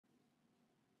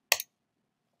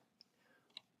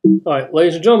All right,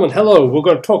 ladies and gentlemen, hello. We're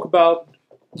going to talk about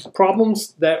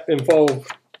problems that involve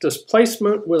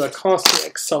displacement with a constant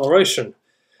acceleration.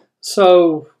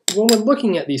 So when we're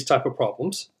looking at these type of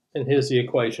problems, and here's the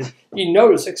equation, you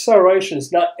notice acceleration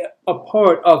is not a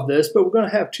part of this, but we're going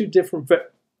to have two different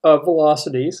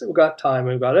velocities. We've got time and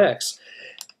we've got x.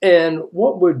 And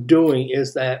what we're doing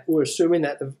is that we're assuming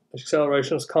that the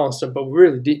acceleration is constant, but we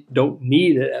really don't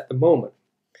need it at the moment.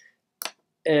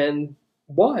 And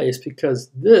why? Is because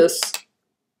this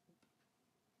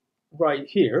right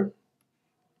here,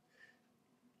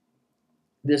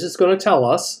 this is going to tell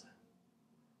us,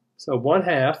 so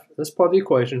 1/2, this part of the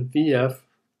equation, VF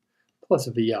plus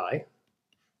VI,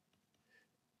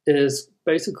 is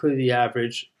basically the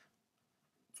average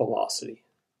velocity.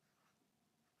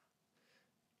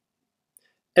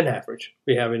 An average.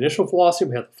 We have initial velocity,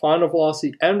 we have the final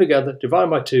velocity, add them together, divide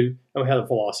by 2, and we have the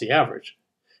velocity average.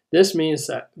 This means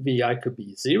that VI could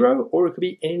be 0, or it could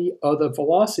be any other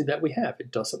velocity that we have. It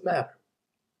doesn't matter.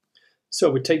 So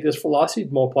we take this velocity,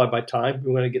 multiply by time,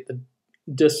 we're going to get the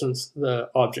distance the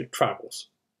object travels,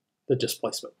 the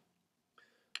displacement.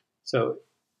 So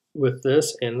with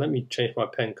this, and let me change my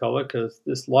pen color because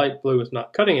this light blue is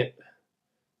not cutting it.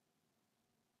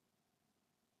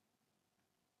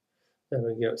 There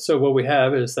we go. So what we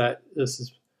have is that this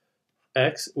is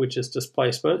x, which is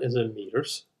displacement, is in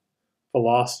meters.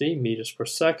 Velocity, meters per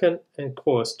second, and of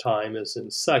course time is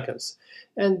in seconds.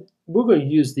 And we're going to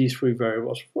use these three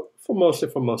variables for most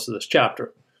of this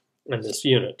chapter and this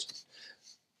unit.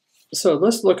 So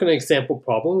let's look at an example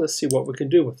problem. Let's see what we can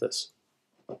do with this.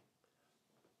 The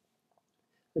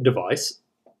device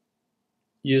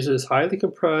uses highly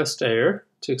compressed air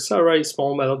to accelerate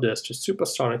small metal disks to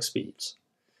supersonic speeds.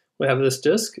 We have this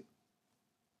disk,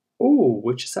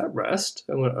 which is at rest.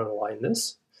 I'm going to underline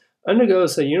this.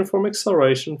 Undergoes a uniform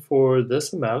acceleration for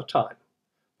this amount of time,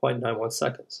 0.91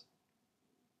 seconds,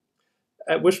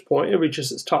 at which point it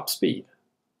reaches its top speed.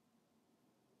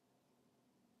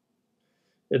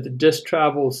 If the disk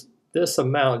travels this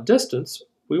amount of distance,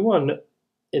 we want,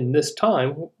 in this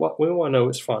time, what we want to know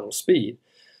its final speed.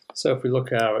 So if we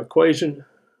look at our equation,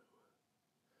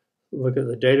 look at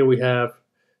the data we have,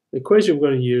 the equation we're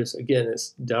going to use, again,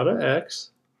 is delta x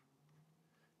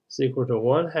is equal to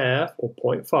 1/2, or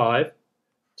 0.5,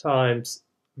 times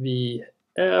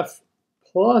VF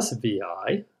plus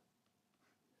VI,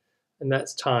 and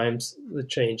that's times the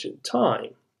change in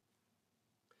time.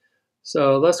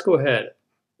 So let's go ahead.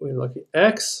 We look at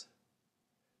x,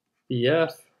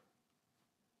 VF,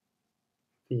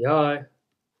 VI,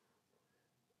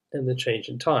 and the change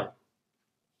in time.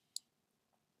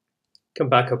 Come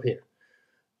back up here.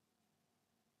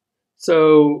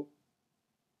 So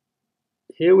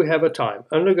here we have a time.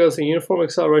 Undergoes a uniform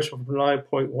acceleration for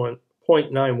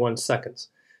 0.91 seconds.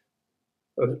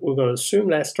 We're going to assume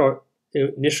that start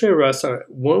initially arrest.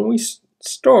 When we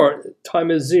start, time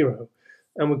is 0,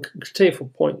 and we continue for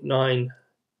 0.9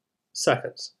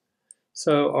 seconds.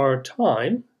 So our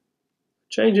time,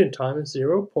 change in time, is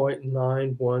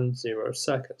 0.910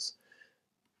 seconds.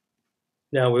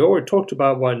 Now we already talked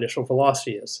about what initial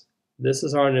velocity is. This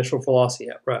is our initial velocity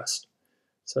at rest.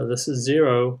 So this is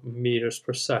 0 meters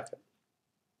per second.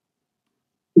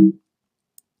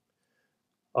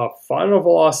 Our final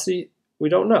velocity, we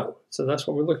don't know. So that's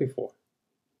what we're looking for.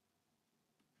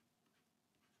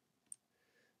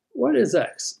 What is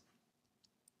x?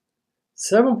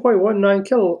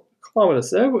 7.19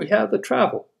 kilometers. There we have the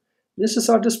travel. This is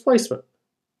our displacement.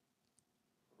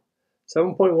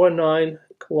 7.19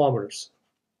 kilometers.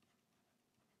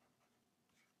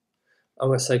 I'm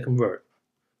going to say convert,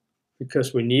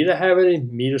 because we need to have it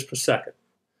in meters per second.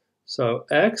 So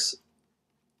x,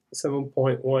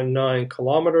 7.19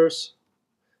 kilometers.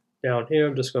 Down here,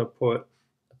 I'm just going to put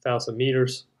 1,000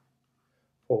 meters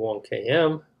for 1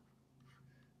 km.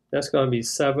 That's going to be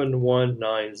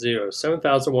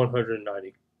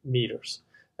 7,190 meters.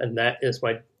 And that is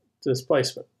my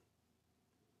displacement.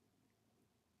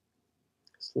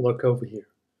 Let's look over here.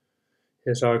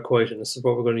 Here's our equation. This is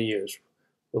what we're going to use.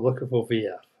 We're looking for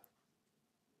VF.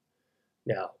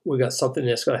 Now, we got something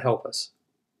that's going to help us.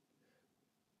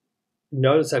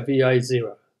 Notice that VI is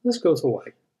 0. This goes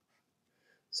away.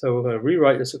 So we're going to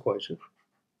rewrite this equation.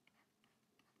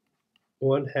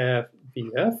 1/2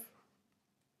 VF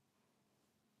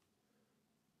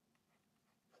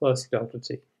plus delta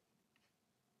t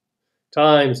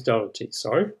times delta t.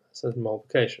 Sorry, that says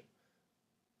multiplication.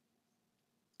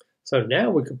 So now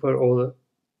we can put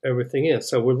everything in.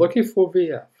 So we're looking for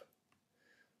VF.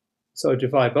 So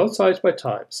divide both sides by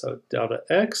time. So delta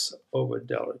x over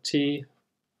delta t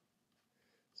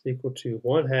is equal to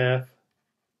 1/2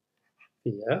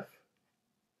 VF.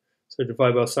 So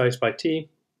divide both sides by t.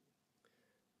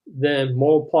 Then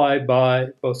multiply by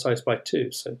both sides by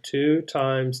 2. So 2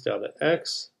 times delta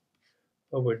x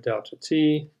over delta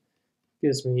t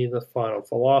gives me the final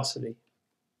velocity.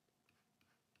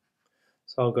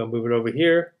 So I'm going to move it over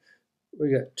here.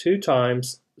 We got 2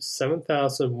 times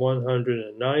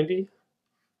 7,190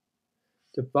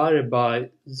 divided by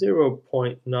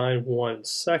 0.91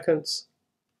 seconds.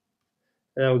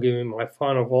 And that will give me my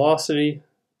final velocity.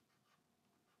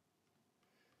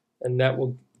 And that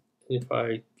will, if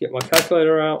I get my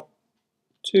calculator out,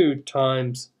 2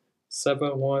 times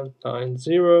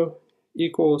 7190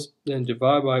 equals, then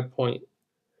divide by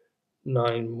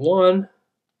 0.91.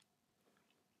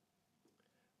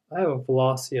 I have a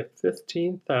velocity of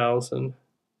 15,000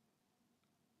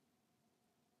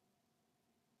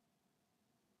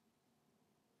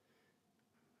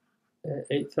 and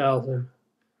 8,000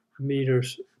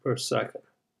 meters per second.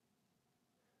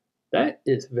 That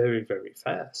is very, very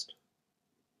fast.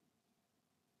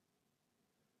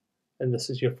 And this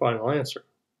is your final answer.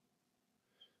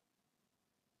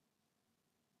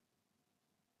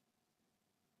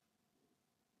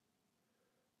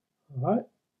 All right.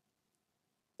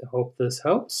 I hope this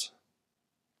helps.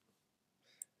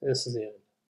 This is the end.